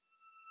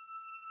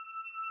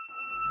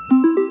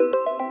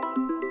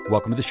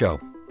Welcome to the show.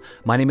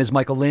 My name is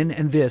Michael Lin,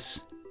 and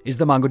this is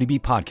the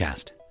MongoDB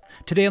podcast.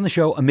 Today on the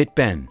show, Amit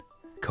Ben,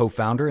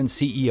 co-founder and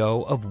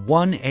CEO of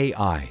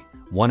OneAI.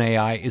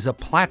 OneAI is a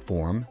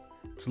platform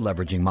that's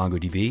leveraging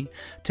MongoDB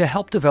to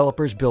help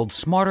developers build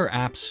smarter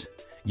apps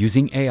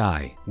using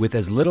AI with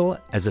as little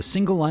as a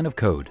single line of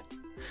code.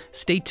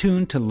 Stay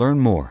tuned to learn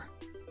more.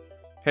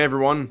 Hey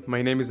everyone,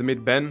 my name is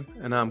Amit Ben,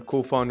 and I'm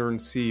co-founder and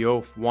CEO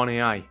of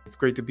OneAI. It's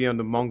great to be on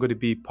the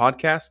MongoDB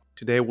podcast.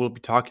 Today we'll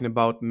be talking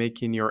about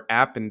making your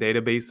app and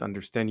database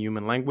understand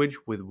human language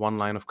with one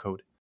line of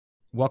code.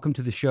 Welcome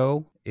to the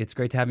show. It's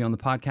great to have you on the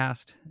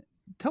podcast.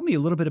 Tell me a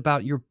little bit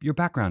about your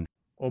background.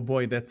 Oh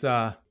boy, that's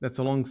a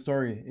long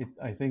story.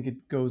 I think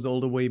it goes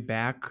all the way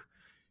back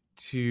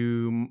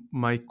to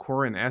my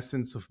core and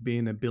essence of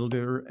being a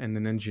builder and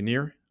an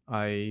engineer.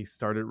 I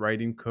started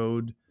writing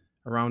code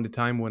around the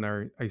time when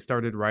I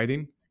started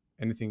writing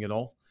anything at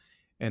all.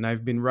 And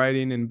I've been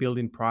writing and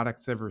building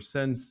products ever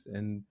since,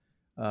 and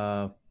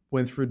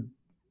went through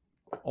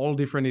all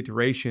different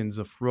iterations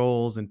of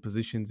roles and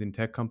positions in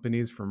tech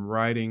companies, from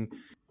writing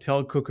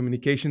telco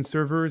communication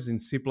servers in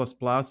C++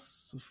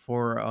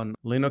 for on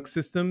Linux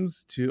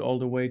systems to all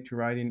the way to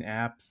writing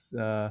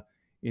apps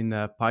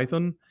in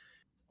Python.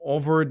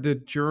 Over the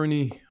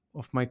journey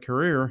of my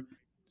career,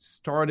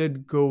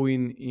 started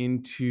going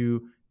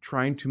into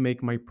trying to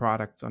make my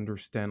products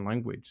understand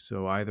language.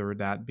 So either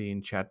that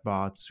being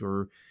chatbots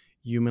or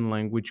human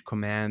language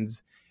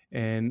commands.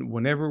 And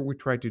whenever we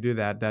tried to do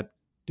that, that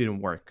didn't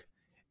work.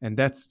 And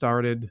that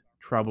started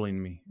troubling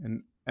me.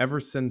 And ever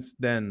since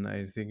then,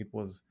 I think it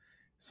was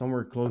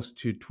somewhere close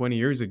to 20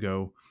 years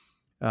ago,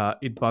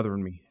 it bothered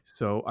me.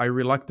 So I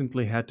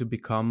reluctantly had to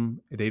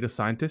become a data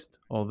scientist,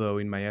 although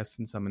in my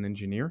essence, I'm an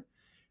engineer.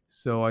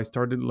 So I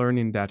started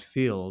learning that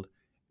field.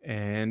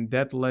 And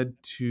that led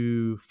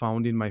to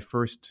founding my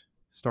first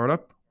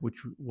startup,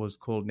 which was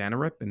called Nano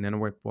Rep. And Nano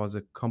Rep was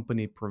a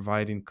company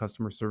providing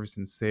customer service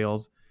and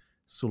sales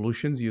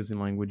solutions using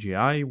language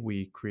AI.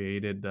 We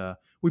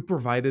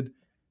provided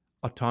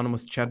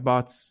autonomous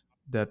chatbots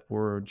that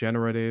were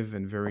generative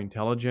and very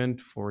intelligent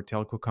for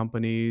telco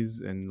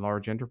companies and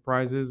large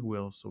enterprises. We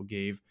also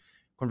gave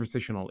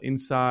conversational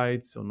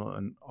insights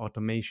on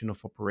automation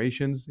of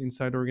operations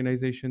inside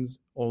organizations,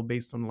 all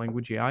based on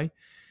language AI.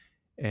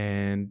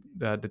 And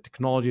the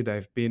technology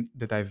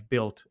that I've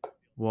built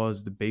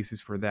was the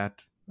basis for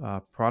that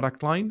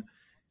product line.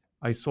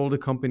 I sold the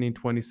company in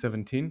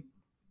 2017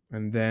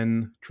 and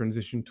then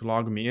transitioned to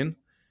LogMeIn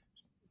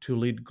to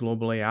lead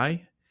global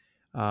AI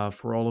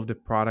for all of the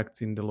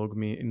products in the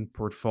LogMeIn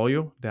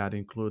portfolio. That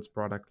includes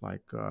products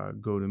like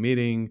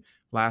GoToMeeting,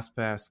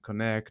 LastPass,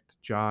 Connect,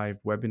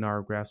 Jive,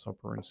 Webinar,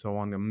 Grasshopper, and so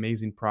on.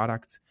 Amazing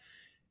products.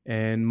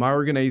 And my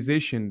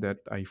organization that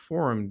I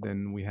formed,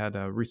 and we had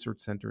a research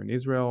center in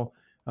Israel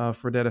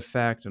for that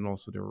effect, and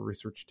also there were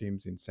research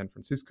teams in San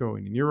Francisco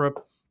and in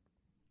Europe.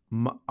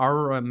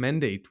 Our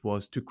mandate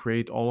was to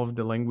create all of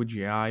the language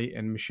AI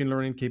and machine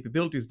learning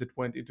capabilities that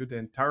went into the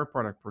entire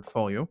product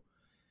portfolio.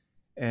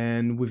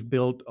 And we've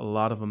built a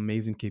lot of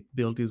amazing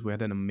capabilities. We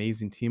had an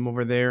amazing team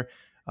over there,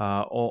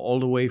 all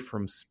the way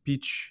from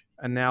speech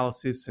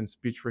analysis and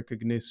speech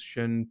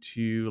recognition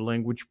to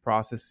language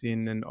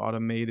processing and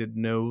automated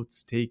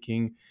notes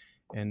taking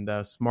and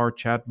smart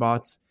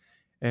chatbots.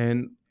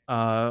 And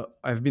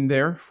I've been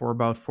there for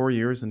about 4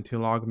 years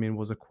until LogMeIn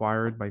was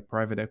acquired by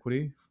private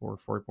equity for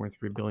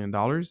 $4.3 billion.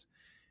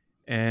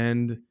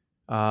 And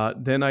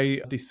then I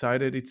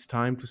decided it's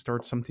time to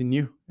start something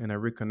new. And I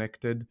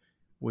reconnected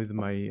with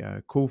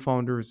my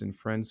co-founders and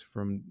friends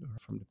from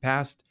the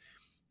past.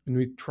 And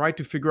we tried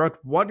to figure out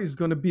what is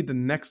going to be the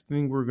next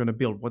thing we're going to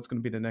build, what's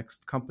going to be the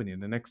next company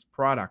and the next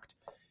product.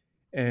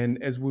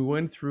 And as we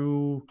went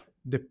through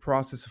the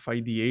process of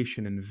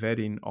ideation and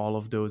vetting all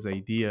of those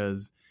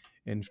ideas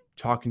and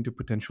talking to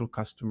potential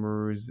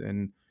customers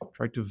and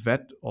try to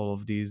vet all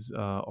of these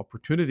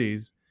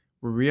opportunities,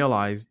 we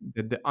realized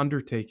that the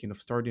undertaking of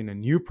starting a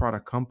new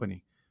product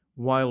company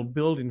while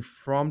building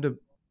from the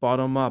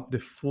bottom up the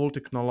full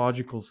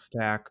technological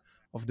stack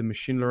of the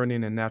machine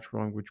learning and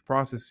natural language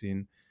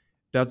processing,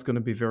 that's going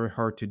to be very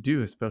hard to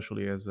do,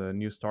 especially as a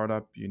new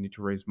startup. You need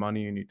to raise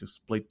money, you need to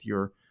split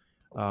your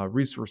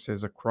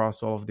resources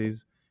across all of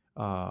these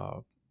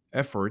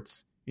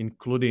efforts,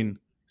 including,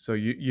 so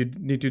you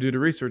need to do the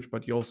research,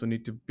 but you also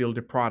need to build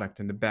the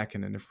product and the back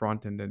end and the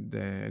front end and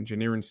the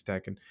engineering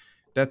stack. And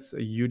that's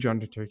a huge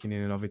undertaking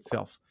in and of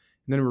itself.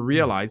 And then we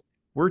realized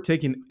we're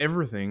taking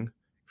everything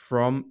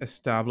from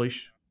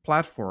established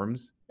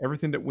platforms,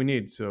 everything that we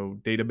need. So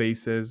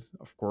databases,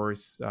 of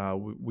course,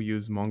 we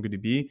use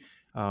MongoDB.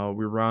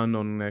 We run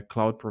on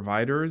cloud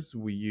providers.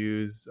 We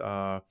use,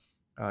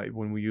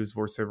 when we use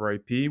voice over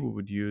IP, we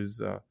would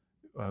use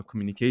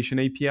communication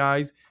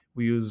APIs.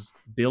 We use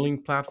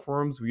billing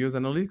platforms. We use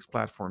analytics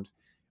platforms.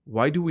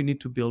 Why do we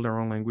need to build our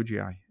own language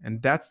AI?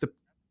 And that's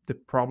the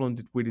problem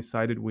that we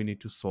decided we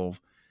need to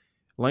solve.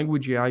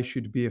 Language AI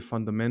should be a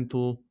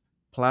fundamental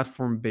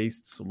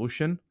platform-based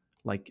solution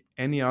like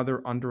any other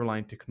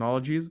underlying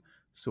technologies,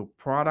 so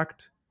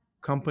product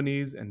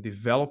companies and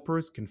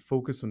developers can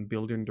focus on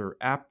building their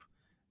app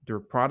their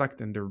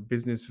product and their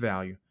business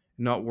value,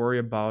 not worry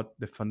about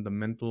the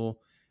fundamental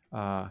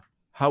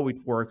how it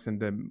works and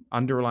the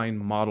underlying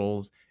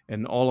models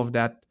and all of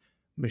that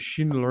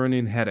machine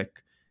learning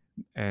headache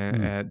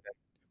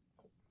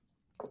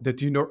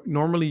that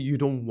normally you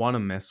don't want to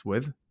mess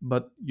with,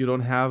 but you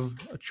don't have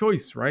a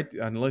choice, right?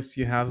 Unless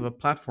you have a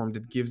platform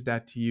that gives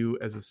that to you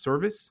as a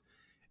service.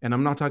 And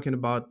I'm not talking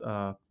about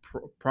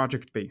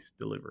project-based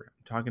delivery.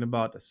 I'm talking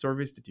about a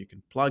service that you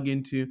can plug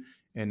into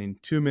and in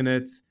 2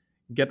 minutes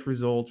get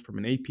results from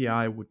an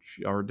API, which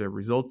are the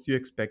results you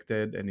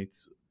expected, and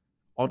it's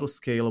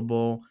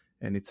auto-scalable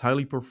and it's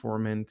highly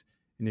performant,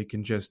 and you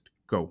can just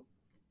go.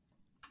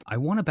 I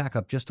want to back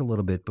up just a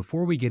little bit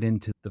before we get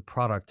into the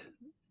product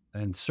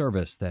and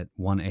service that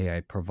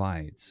OneAI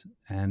provides.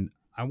 And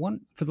I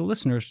want for the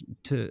listeners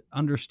to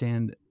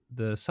understand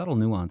the subtle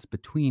nuance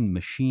between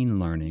machine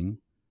learning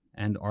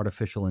and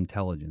artificial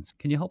intelligence.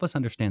 Can you help us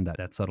understand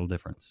that subtle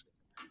difference?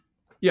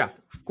 Yeah,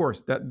 of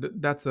course.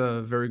 That's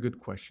a very good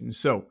question.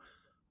 So,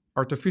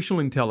 artificial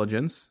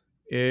intelligence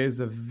is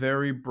a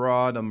very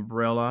broad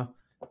umbrella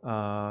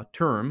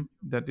term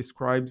that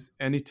describes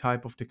any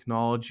type of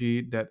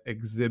technology that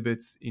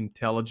exhibits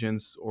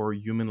intelligence or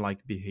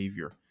human-like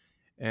behavior.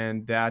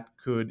 And that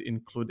could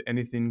include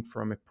anything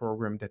from a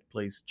program that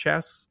plays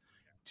chess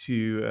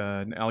to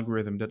an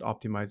algorithm that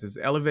optimizes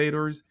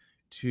elevators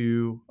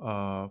to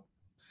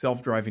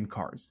self-driving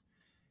cars.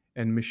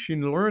 And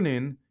machine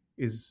learning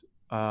is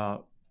uh,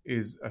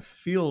 is a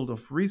field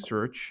of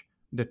research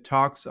that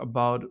talks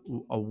about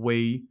a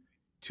way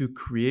to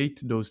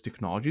create those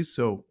technologies.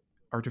 So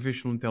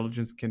artificial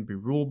intelligence can be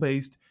rule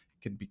based,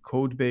 can be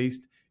code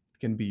based, it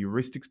can be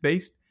heuristics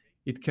based,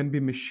 it can be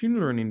machine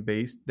learning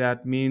based.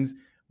 That means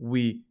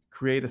we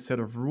create a set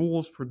of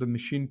rules for the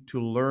machine to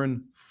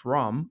learn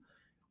from.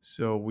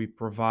 So we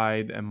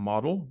provide a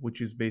model,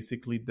 which is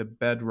basically the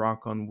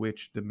bedrock on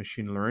which the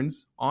machine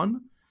learns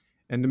on.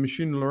 And the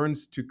machine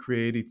learns to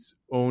create its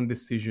own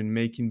decision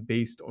making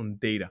based on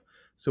data.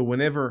 So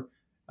whenever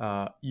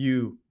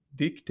you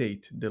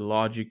dictate the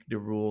logic, the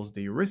rules,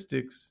 the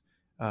heuristics,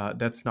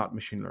 that's not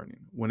machine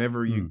learning.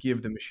 Whenever you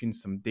give the machine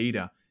some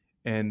data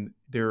and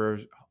there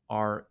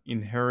are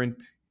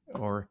inherent,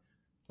 or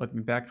let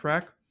me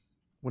backtrack,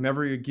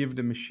 whenever you give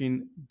the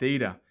machine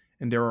data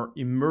and there are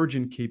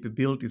emergent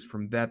capabilities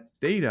from that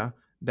data,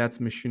 that's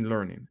machine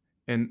learning.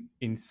 And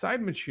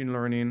inside machine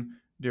learning,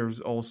 there's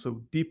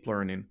also deep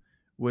learning,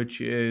 which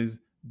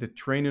is the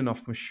training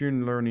of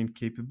machine learning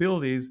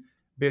capabilities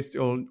based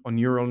on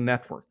neural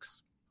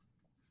networks.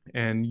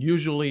 And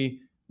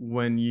usually,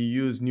 when you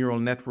use neural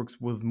networks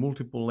with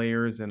multiple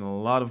layers and a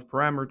lot of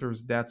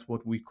parameters, that's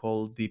what we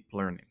call deep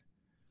learning.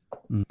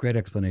 Great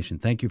explanation.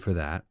 Thank you for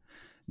that.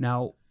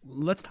 Now,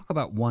 let's talk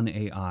about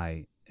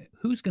OneAI.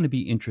 Who's going to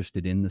be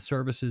interested in the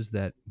services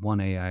that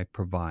OneAI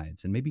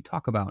provides? And maybe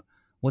talk about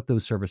what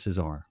those services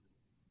are.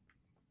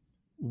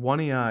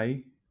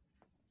 OneAI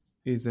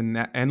is an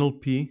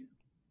NLP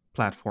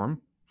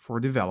platform for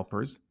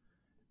developers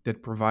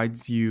that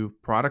provides you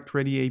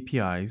product-ready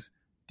APIs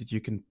that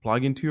you can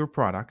plug into your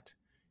product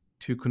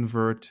to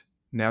convert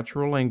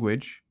natural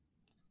language,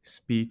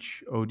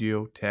 speech,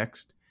 audio,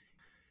 text.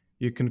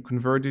 You can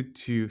convert it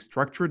to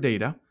structured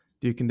data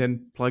that you can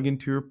then plug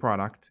into your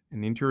product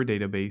and into your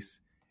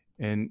database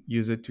and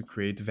use it to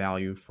create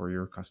value for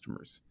your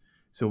customers.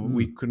 So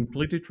we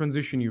completely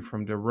transition you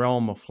from the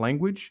realm of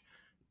language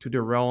to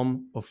the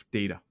realm of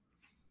data.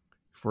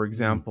 For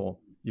example,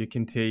 you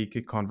can take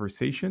a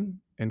conversation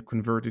and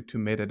convert it to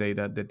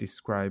metadata that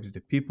describes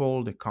the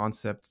people, the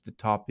concepts, the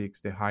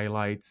topics, the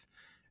highlights,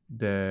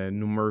 the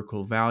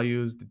numerical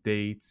values, the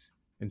dates,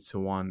 and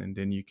so on. And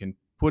then you can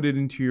put it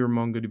into your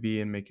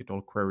MongoDB and make it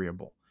all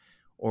queryable.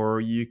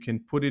 Or you can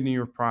put it in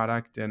your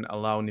product and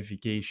allow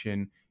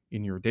navigation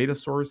in your data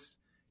source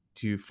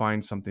to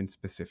find something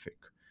specific.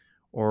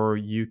 Or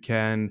you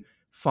can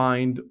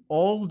find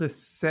all the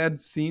sad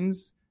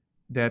scenes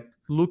that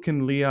Luke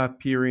and Leia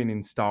appearing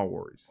in Star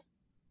Wars.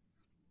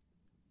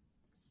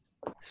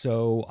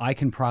 So I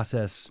can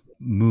process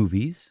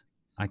movies,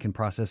 I can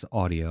process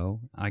audio,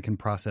 I can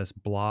process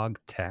blog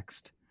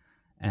text,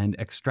 and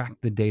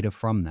extract the data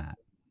from that.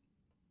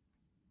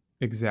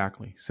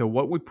 Exactly. So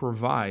what we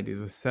provide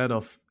is a set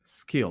of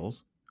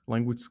skills,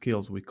 language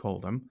skills we call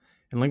them.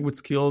 And language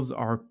skills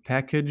are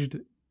packaged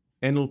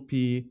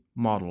NLP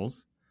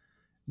models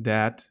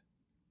that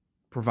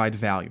provide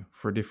value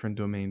for different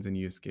domains and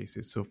use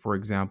cases. So for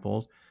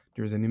example,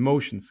 there's an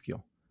emotion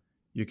skill.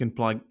 You can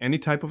plug any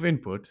type of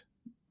input,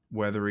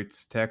 whether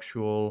it's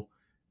textual,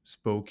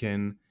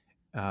 spoken,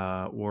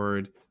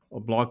 word,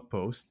 or blog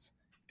posts,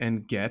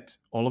 and get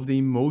all of the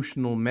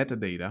emotional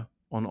metadata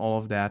on all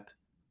of that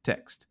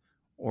text.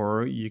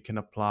 Or you can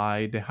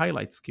apply the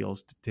highlight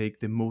skills to take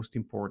the most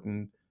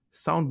important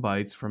sound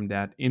bites from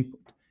that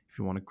input if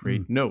you want to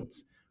create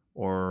notes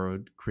or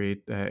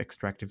create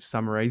extractive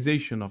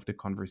summarization of the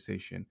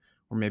conversation,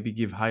 or maybe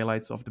give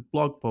highlights of the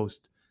blog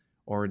post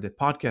or the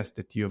podcast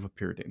that you have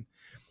appeared in.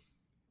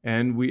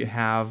 And we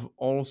have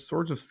all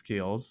sorts of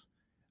skills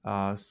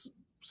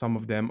some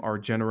of them are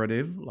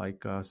generative, like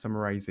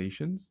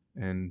summarizations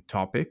and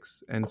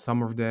topics, and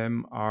some of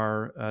them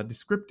are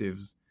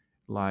descriptives,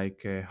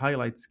 like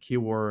highlights,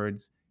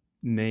 keywords,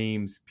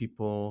 names,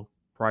 people,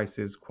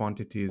 prices,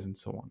 quantities, and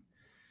so on.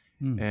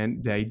 Hmm.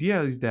 And the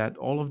idea is that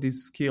all of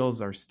these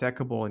skills are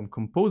stackable and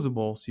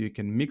composable, so you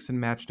can mix and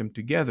match them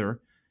together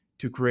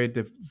to create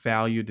the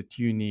value that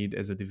you need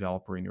as a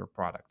developer in your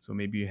product. So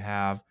maybe you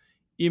have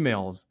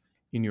emails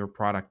in your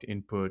product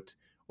input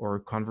or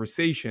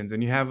conversations,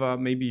 and you have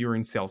maybe you're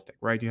in sales tech,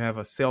 right? You have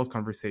a sales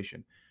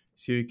conversation.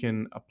 So you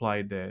can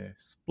apply the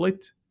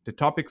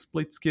topic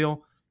split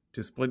skill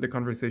to split the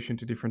conversation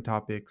to different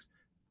topics,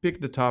 pick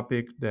the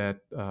topic that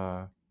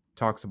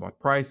talks about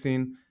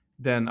pricing,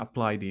 then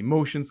apply the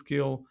emotion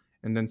skill,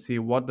 and then see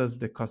what does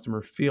the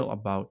customer feel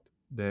about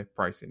the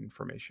pricing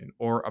information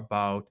or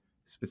about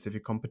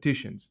specific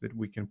competitions that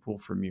we can pull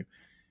from you.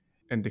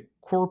 And the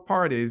core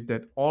part is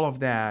that all of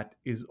that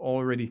is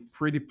already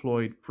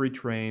pre-deployed,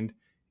 pre-trained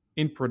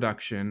in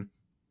production,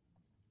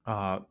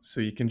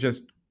 so you can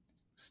just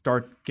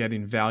start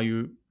getting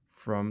value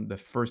from the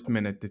first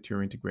minute that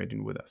you're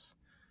integrating with us.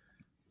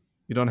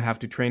 You don't have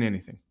to train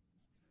anything.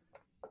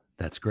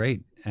 That's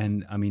great.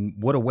 And I mean,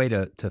 what a way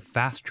to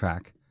fast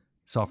track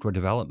software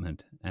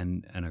development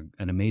and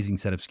an amazing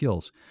set of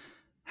skills.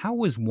 How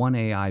was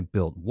OneAI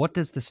built? What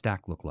does the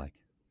stack look like?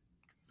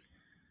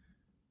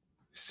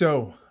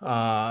 So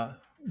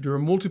there are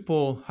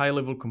multiple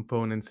high-level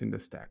components in the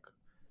stack.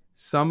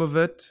 Some of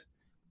it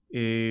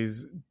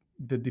is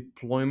the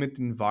deployment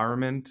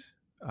environment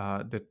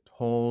that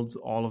holds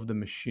all of the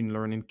machine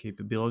learning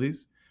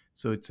capabilities.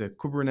 So it's a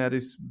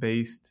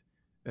Kubernetes-based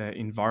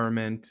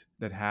environment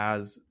that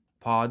has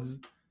pods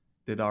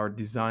that are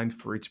designed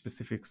for each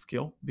specific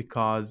skill,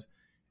 because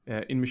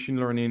in machine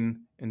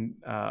learning and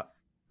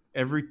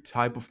every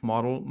type of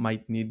model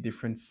might need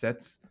different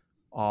sets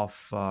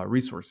of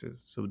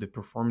resources. So the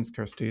performance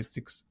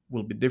characteristics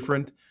will be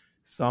different.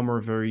 Some are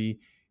very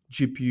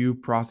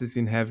GPU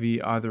processing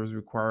heavy, others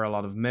require a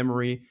lot of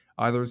memory,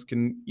 others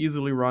can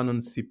easily run on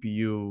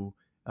CPU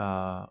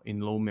in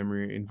low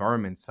memory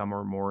environments. Some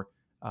are more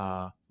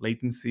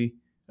latency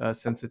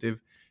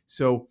sensitive.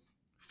 So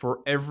for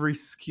every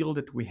skill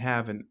that we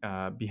have, and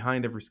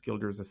behind every skill,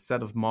 there's a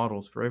set of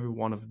models for every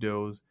one of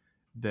those.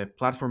 The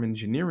platform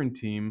engineering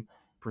team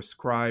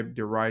prescribe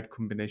the right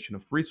combination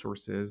of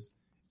resources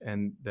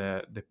and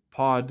the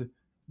pod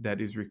that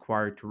is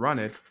required to run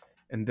it.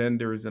 And then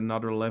there is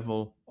another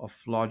level of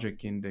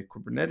logic in the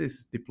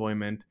Kubernetes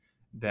deployment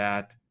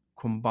that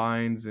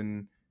combines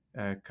and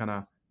kind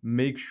of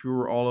make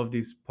sure all of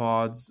these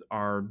pods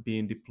are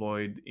being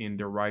deployed in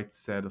the right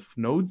set of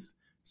nodes.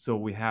 So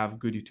we have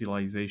good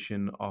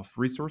utilization of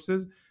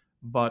resources,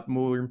 but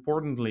more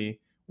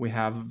importantly, we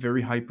have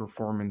very high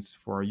performance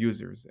for our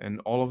users, and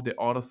all of the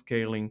auto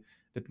scaling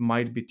that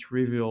might be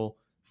trivial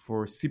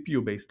for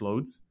CPU based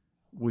loads,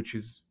 which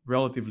is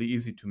relatively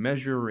easy to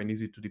measure and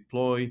easy to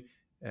deploy.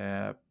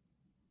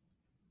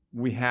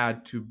 We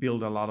had to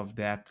build a lot of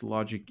that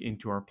logic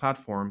into our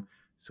platform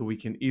so we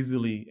can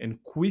easily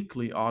and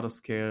quickly auto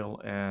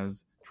scale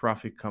as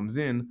traffic comes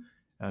in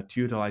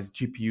to utilize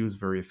GPUs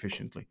very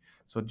efficiently.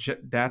 So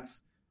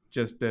that's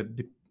just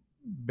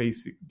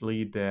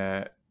basically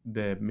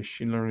the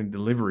machine learning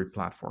delivery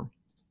platform.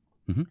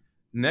 Mm-hmm.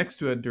 Next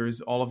to it,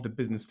 there's all of the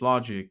business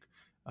logic,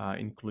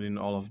 including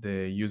all of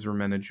the user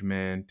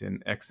management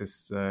and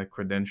access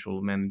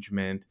credential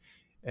management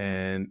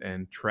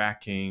and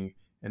tracking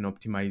and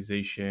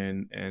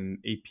optimization and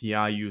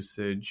API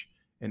usage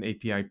and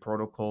API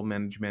protocol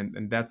management.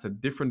 And that's a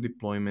different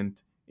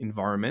deployment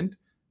environment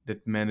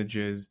that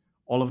manages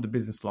all of the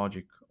business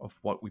logic of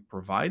what we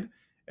provide.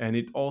 And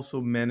it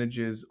also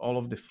manages all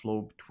of the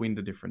flow between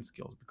the different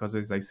skills, because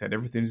as I said,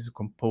 everything is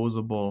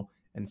composable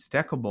and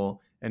stackable,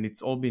 and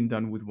it's all been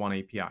done with one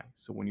API.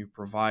 So when you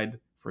provide,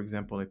 for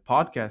example, a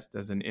podcast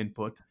as an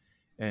input,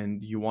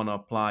 and you want to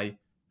apply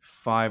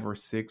 5 or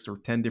 6 or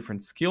 10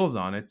 different skills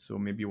on it, so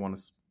maybe you want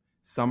to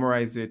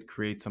summarize it,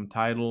 create some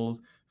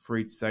titles for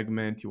each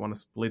segment, you want to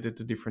split it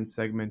to different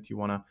segments, you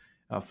want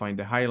to find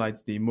the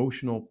highlights, the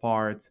emotional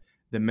parts,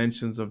 the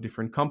mentions of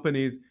different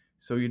companies.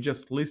 So you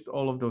just list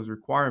all of those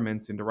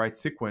requirements in the right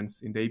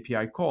sequence in the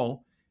API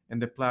call,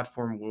 and the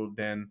platform will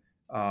then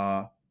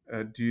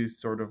do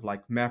sort of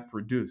like map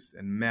reduce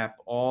and map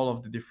all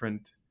of the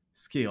different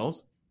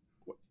skills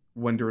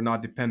when they're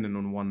not dependent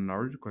on one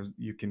another, because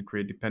you can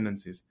create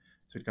dependencies.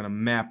 So it kind of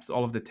maps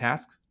all of the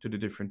tasks to the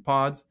different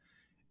pods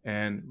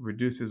and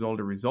reduces all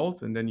the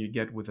results. And then you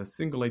get, with a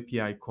single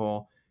API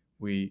call,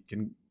 we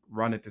can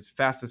run it as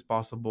fast as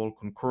possible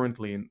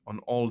concurrently on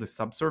all the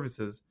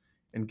subservices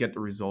and get the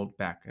result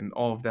back. And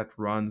all of that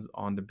runs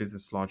on the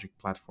business logic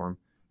platform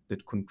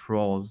that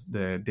controls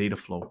the data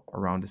flow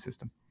around the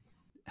system.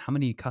 How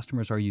many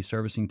customers are you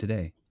servicing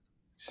today?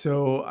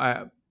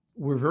 So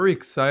we're very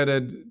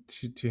excited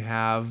to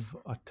have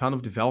a ton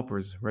of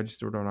developers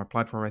registered on our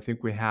platform. I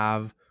think we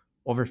have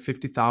over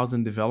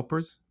 50,000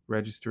 developers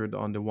registered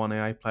on the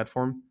OneAI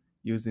platform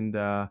using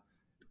the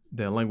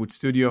Language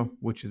Studio,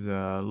 which is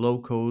a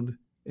low-code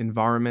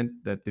environment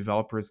that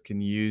developers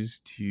can use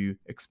to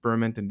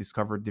experiment and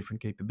discover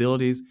different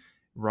capabilities,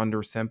 run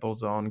their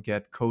samples on,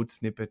 get code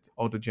snippet,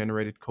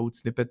 auto-generated code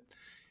snippet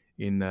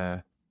in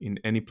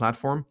any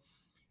platform.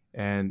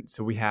 And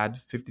so we had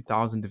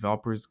 50,000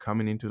 developers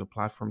coming into the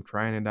platform,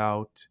 trying it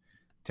out,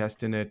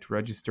 testing it,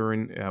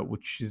 registering, it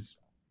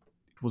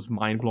was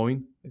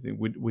mind-blowing. I think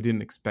we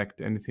didn't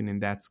expect anything in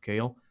that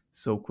scale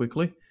so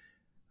quickly.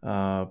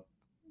 We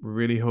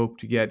really hope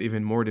to get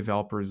even more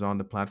developers on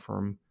the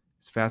platform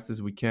as fast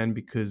as we can,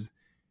 because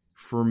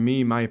for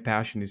me, my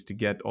passion is to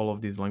get all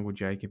of these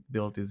language AI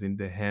capabilities in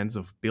the hands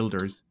of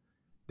builders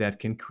that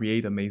can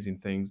create amazing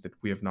things that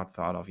we have not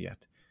thought of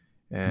yet.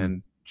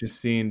 And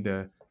just seeing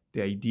the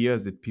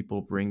ideas that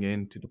people bring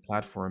into the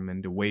platform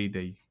and the way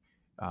they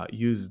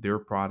use their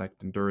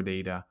product and their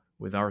data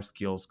with our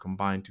skills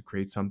combined to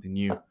create something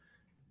new,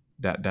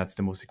 that's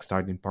the most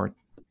exciting part.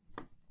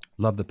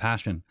 Love the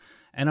passion.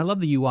 And I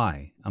love the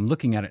UI. I'm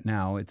looking at it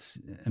now.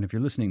 And if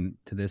you're listening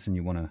to this and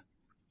you want to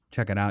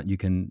check it out, you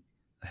can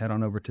head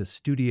on over to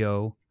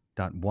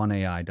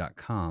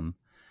studio.oneai.com.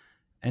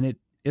 And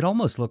it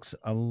almost looks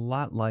a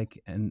lot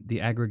like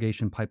the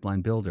aggregation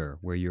pipeline builder,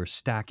 where you're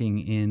stacking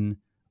in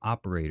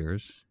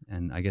operators.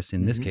 And I guess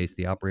in this case,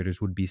 the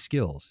operators would be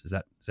skills. Is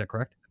that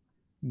correct?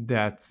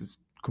 That's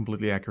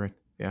completely accurate.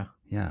 Yeah.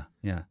 Yeah.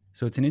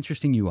 So it's an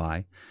interesting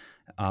UI.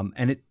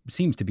 And it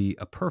seems to be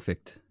a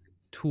perfect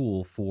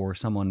tool for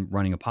someone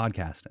running a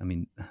podcast. I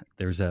mean,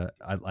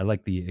 I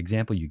like the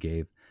example you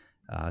gave.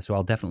 So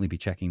I'll definitely be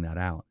checking that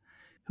out.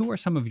 Who are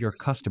some of your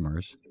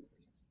customers,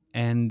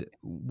 and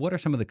what are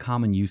some of the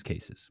common use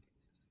cases?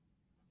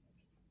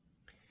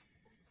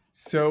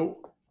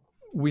 So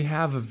we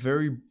have a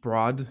very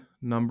broad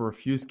number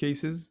of use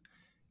cases,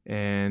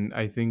 and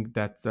I think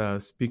that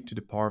speak to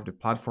the power of the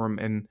platform.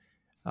 And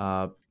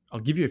I'll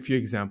give you a few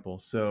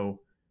examples.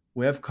 So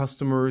we have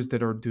customers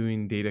that are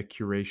doing data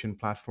curation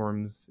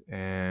platforms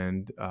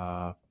and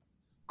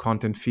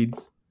content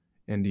feeds,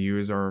 and they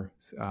use our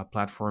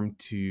platform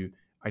to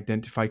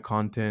identify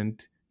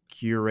content,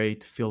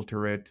 curate,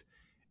 filter it,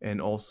 and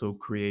also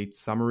create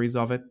summaries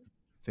of it.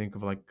 Think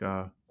of like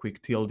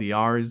quick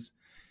TLDRs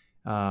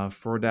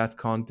for that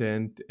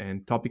content,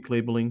 and topic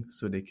labeling,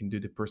 so they can do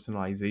the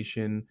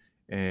personalization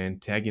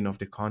and tagging of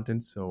the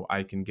content. So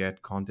I can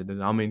get content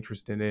that I'm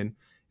interested in,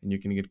 and you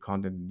can get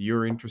content that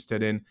you're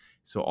interested in.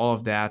 So all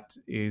of that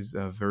is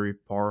a very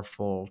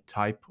powerful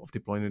type of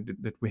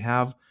deployment that we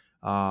have.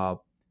 A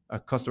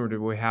customer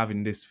that we have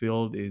in this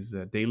field is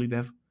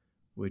DailyDev,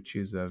 which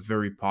is a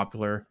very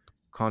popular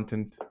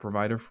content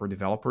provider for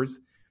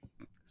developers.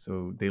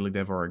 So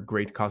DailyDev are a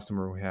great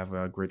customer. We have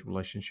a great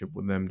relationship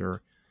with them.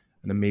 They're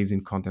an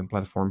amazing content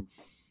platform.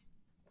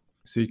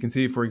 So you can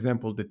see, for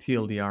example, the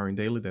TLDR in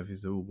DailyDev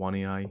is a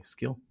OneAI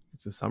skill.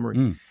 It's a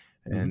summary.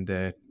 And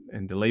the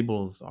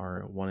labels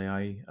are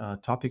OneAI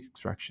topic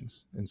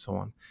extractions and so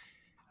on.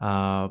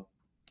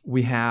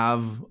 We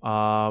have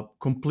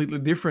completely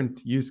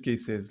different use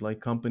cases, like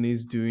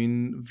companies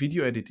doing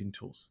video editing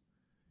tools.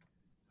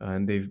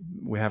 And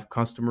we have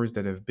customers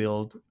that have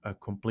built a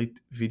complete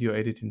video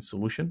editing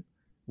solution,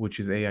 which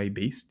is AI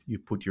based. You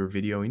put your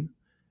video in,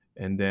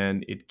 and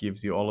then it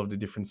gives you all of the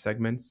different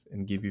segments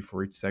and give you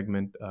for each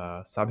segment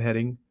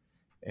subheading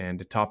and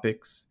the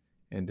topics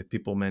and the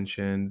people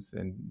mentions,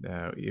 and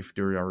if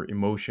there are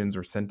emotions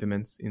or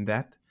sentiments in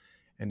that.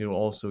 And it will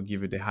also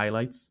give you the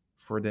highlights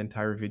for the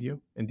entire video.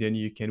 And then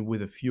you can,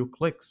 with a few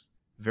clicks,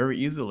 very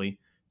easily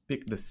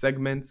pick the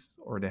segments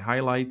or the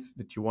highlights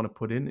that you want to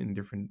put in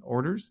different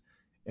orders,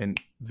 and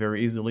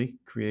very easily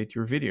create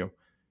your video.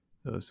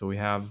 So we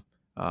have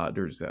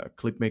there's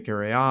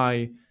Clipmaker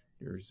AI,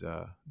 there's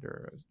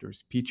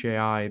Speech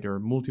AI. There are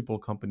multiple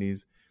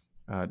companies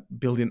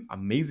building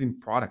amazing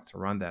products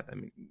around that. I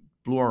mean,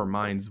 blew our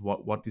minds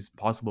what is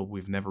possible.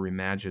 We've never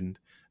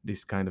imagined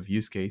this kind of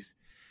use case.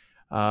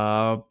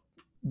 And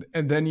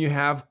then you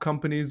have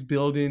companies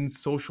building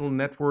social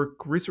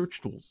network research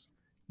tools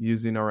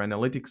using our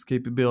analytics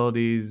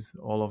capabilities,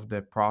 all of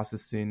the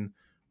processing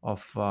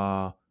of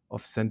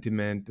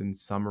sentiment and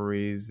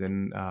summaries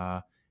and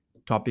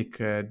topic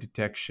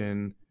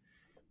detection.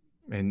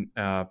 And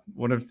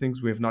one of the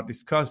things we have not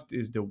discussed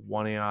is the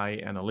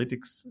OneAI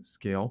analytics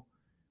scale,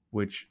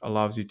 which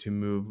allows you to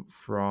move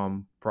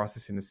from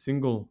processing a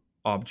single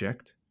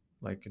object,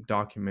 like a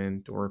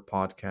document or a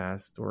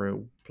podcast or a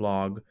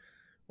blog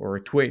or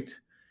a tweet,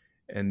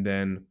 and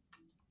then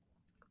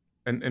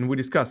and we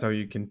discussed how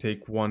you can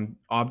take one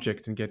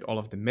object and get all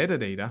of the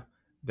metadata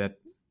that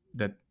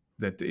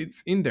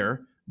it's in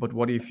there. But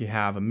what if you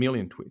have 1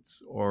 million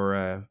tweets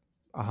or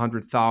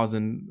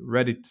 100,000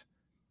 Reddit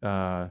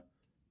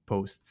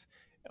posts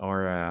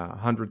or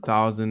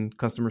 100,000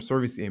 customer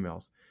service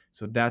emails?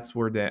 So that's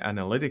where the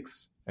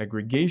analytics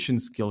aggregation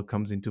skill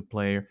comes into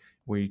play,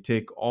 where you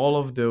take all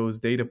of those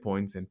data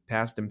points and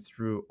pass them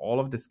through all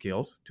of the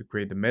skills to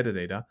create the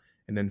metadata,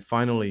 and then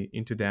finally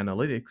into the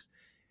analytics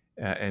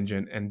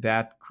engine, and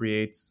that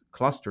creates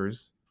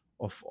clusters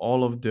of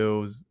all of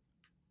those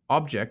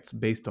objects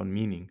based on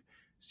meaning.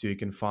 So you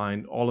can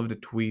find all of the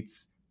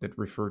tweets that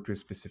refer to a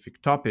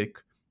specific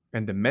topic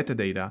and the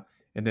metadata,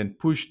 and then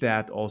push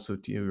that also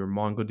to your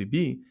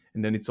MongoDB,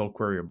 and then it's all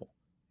queryable.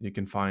 You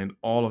can find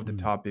all of the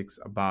topics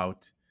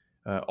about,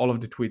 all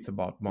of the tweets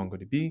about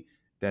MongoDB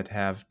that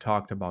have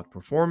talked about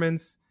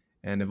performance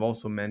and have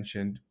also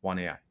mentioned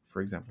OneAI,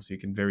 for example. So you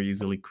can very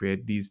easily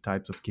create these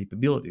types of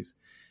capabilities,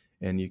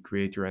 and you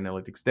create your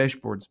analytics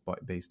dashboards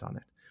based on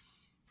it.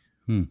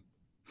 Hmm.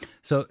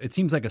 So it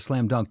seems like a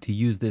slam dunk to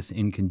use this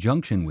in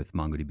conjunction with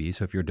MongoDB.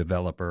 So if you're a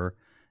developer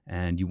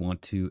and you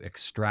want to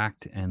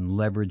extract and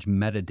leverage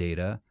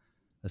metadata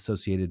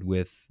associated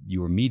with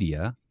your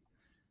media,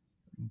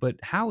 but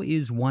how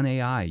is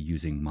OneAI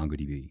using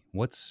MongoDB?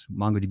 What's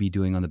MongoDB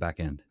doing on the back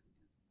end?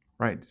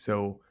 Right.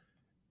 So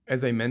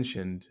as I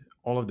mentioned,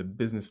 all of the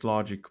business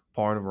logic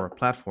part of our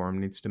platform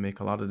needs to make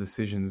a lot of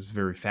decisions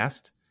very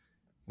fast.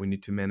 We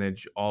need to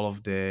manage all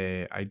of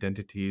the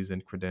identities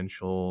and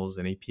credentials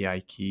and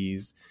API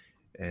keys,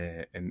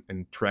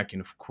 and tracking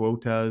of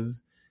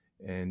quotas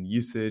and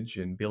usage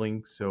and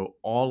billing. So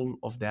all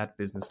of that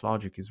business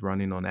logic is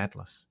running on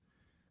Atlas.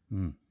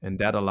 And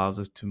that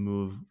allows us to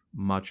move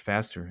much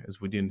faster,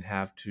 as we didn't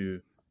have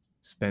to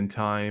spend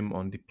time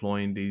on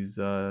deploying these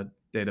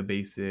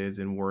databases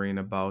and worrying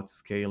about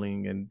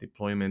scaling and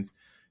deployments.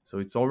 So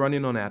it's all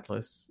running on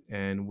Atlas,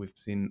 and we've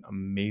seen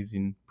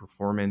amazing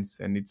performance,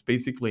 and it's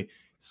basically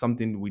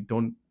something we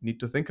don't need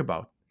to think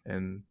about.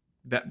 And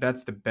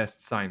that's the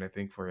best sign, I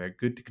think, for a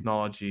good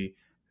technology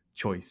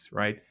choice,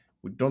 right?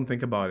 We don't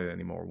think about it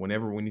anymore.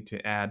 Whenever we need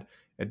to add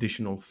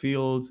additional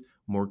fields,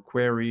 more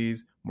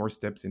queries, more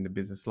steps in the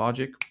business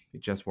logic, it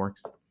just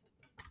works.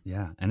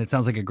 Yeah, and it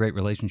sounds like a great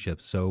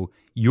relationship. So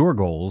your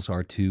goals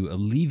are to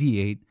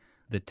alleviate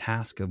the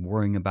task of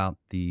worrying about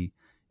the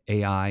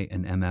AI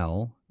and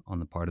ML on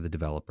the part of the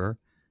developer.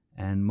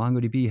 And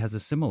MongoDB has a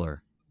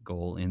similar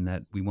goal in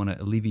that we want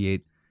to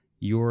alleviate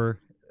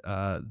your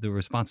the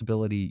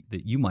responsibility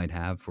that you might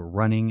have for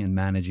running and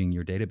managing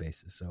your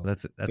databases. So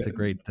that's a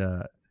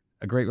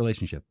great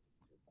relationship.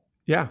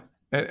 Yeah.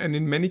 And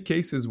in many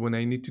cases, when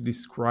I need to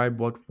describe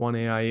what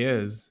OneAI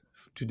is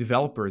to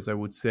developers, I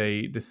would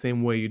say the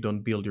same way you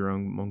don't build your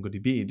own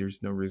MongoDB,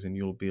 there's no reason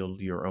you'll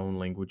build your own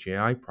language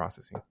AI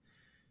processing.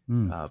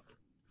 Uh,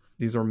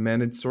 these are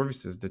managed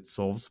services that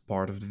solves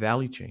part of the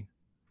value chain.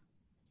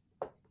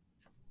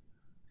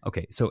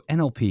 Okay, so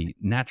NLP,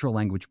 natural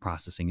language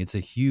processing, it's a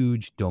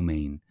huge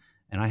domain.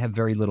 And I have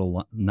very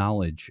little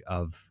knowledge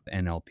of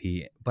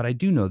NLP, but I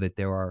do know that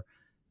there are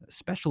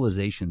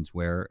specializations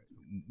where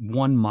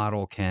one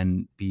model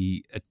can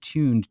be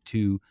attuned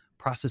to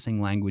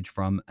processing language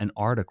from an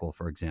article,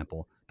 for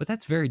example. But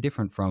that's very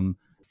different from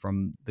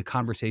the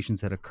conversations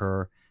that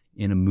occur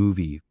in a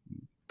movie,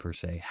 per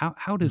se.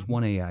 How does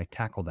OneAI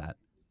tackle that?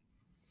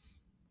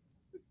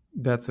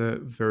 That's a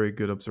very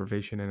good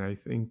observation. And I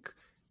think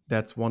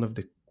that's one of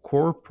the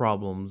core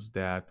problems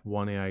that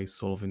OneAI is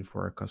solving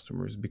for our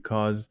customers,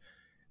 because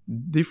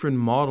different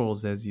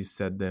models, as you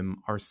said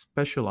them, are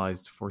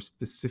specialized for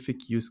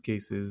specific use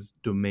cases,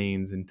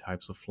 domains, and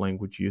types of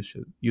language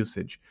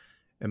usage.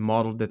 A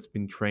model that's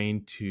been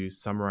trained to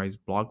summarize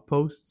blog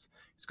posts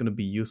is going to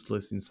be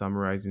useless in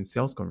summarizing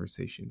sales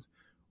conversations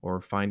or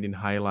finding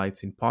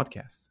highlights in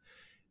podcasts.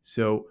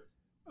 So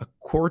a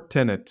core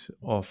tenet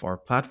of our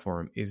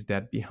platform is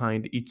that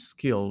behind each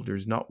skill,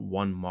 there's not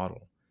one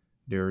model.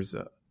 There's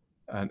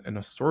an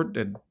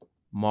assorted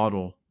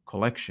model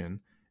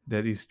collection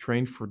that is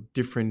trained for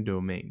different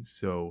domains.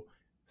 So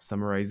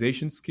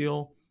summarization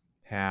skill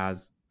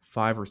has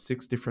 5 or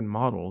 6 different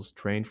models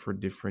trained for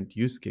different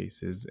use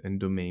cases and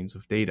domains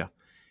of data.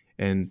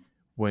 And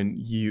when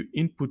you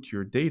input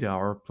your data,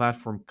 our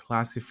platform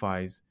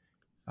classifies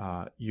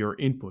your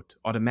input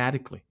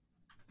automatically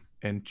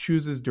and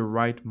chooses the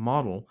right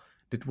model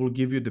that will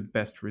give you the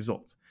best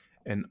results.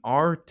 And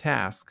our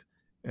task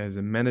as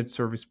a managed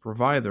service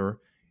provider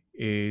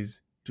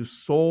is to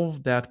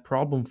solve that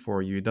problem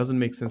for you. It doesn't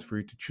make sense for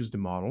you to choose the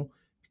model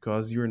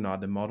because you're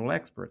not the model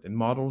expert, and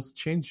models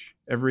change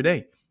every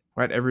day,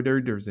 right? Every day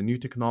there's a new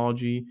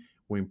technology.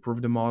 We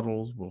improve the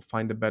models, we'll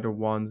find the better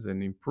ones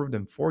and improve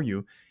them for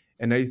you.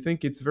 And I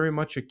think it's very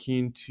much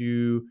akin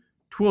to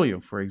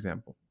Twilio, for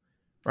example,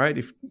 right?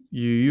 If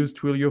you use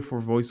Twilio for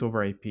voice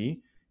over IP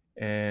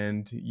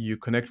and you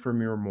connect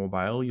from your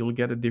mobile, you'll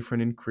get a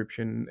different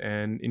encryption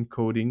and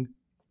encoding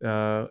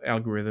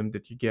algorithm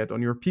that you get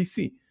on your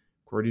PC,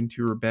 according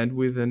to your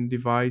bandwidth and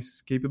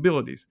device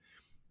capabilities.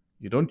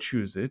 You don't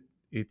choose it;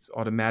 it's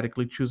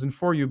automatically chosen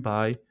for you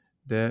by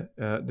the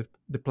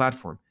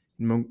platform.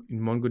 In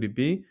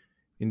MongoDB,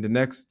 in the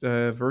next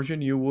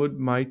version, you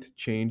might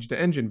change the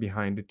engine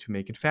behind it to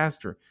make it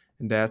faster,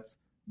 and that's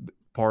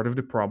part of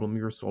the problem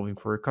you're solving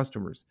for your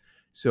customers.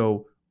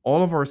 So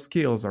all of our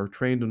skills are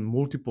trained on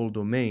multiple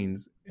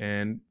domains,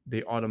 and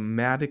they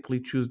automatically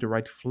choose the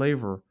right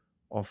flavor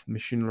of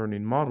machine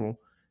learning model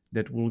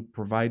that will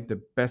provide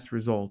the best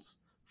results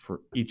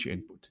for each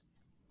input.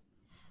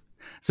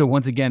 So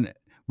once again,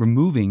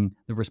 removing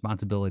the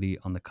responsibility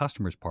on the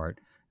customer's part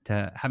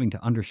to having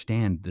to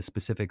understand the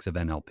specifics of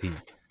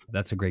NLP.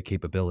 That's a great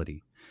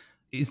capability.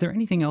 Is there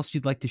anything else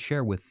you'd like to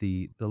share with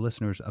the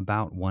listeners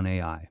about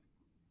OneAI?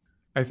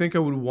 I think I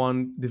would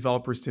want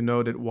developers to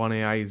know that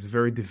OneAI is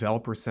very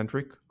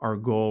developer-centric. Our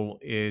goal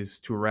is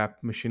to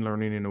wrap machine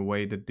learning in a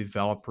way that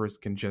developers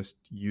can just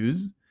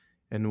use.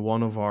 And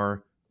one of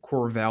our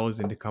core values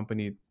in the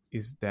company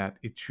is that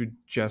it should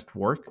just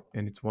work.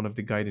 And it's one of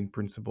the guiding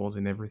principles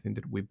in everything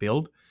that we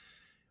build.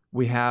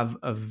 We have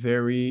a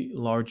very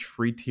large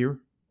free tier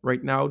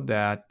right now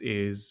that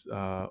is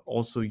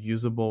also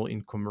usable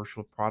in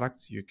commercial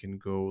products. You can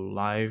go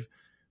live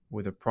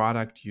with a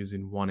product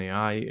using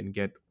OneAI and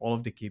get all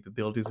of the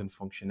capabilities and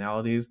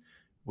functionalities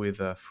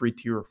with a free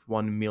tier of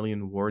 1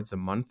 million words a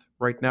month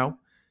right now,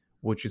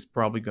 which is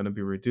probably going to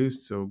be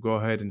reduced. So go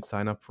ahead and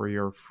sign up for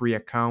your free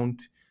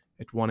account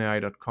at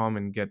oneai.com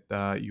and get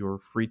your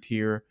free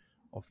tier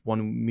of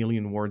 1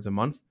 million words a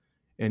month.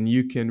 And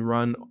you can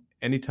run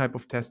any type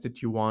of test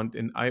that you want.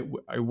 And I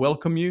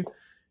welcome you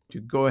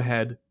to go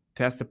ahead,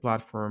 test the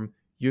platform,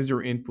 use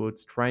your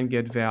inputs, try and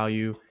get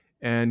value,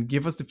 and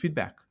give us the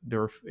feedback.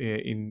 There are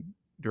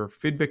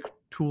feedback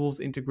tools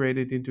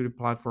integrated into the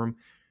platform.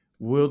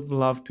 We'd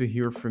love to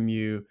hear from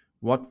you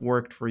what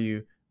worked for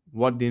you,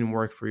 what didn't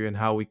work for you, and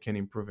how we can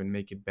improve and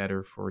make it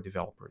better for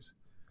developers.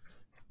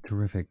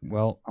 Terrific.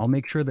 Well, I'll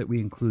make sure that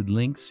we include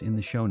links in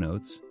the show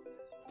notes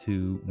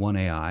to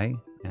OneAI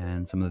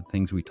and some of the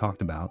things we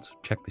talked about. So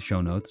check the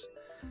show notes.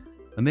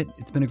 Amit,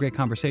 it's been a great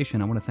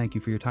conversation. I want to thank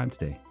you for your time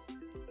today.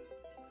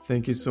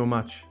 Thank you so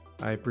much.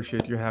 I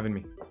appreciate you having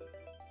me.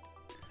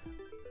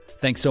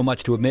 Thanks so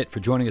much to Amit for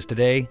joining us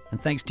today,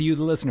 and thanks to you,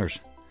 the listeners.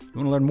 If you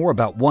want to learn more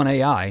about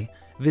OneAI,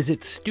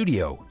 visit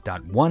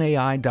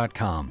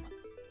studio.oneai.com.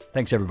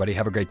 Thanks, everybody.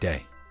 Have a great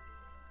day.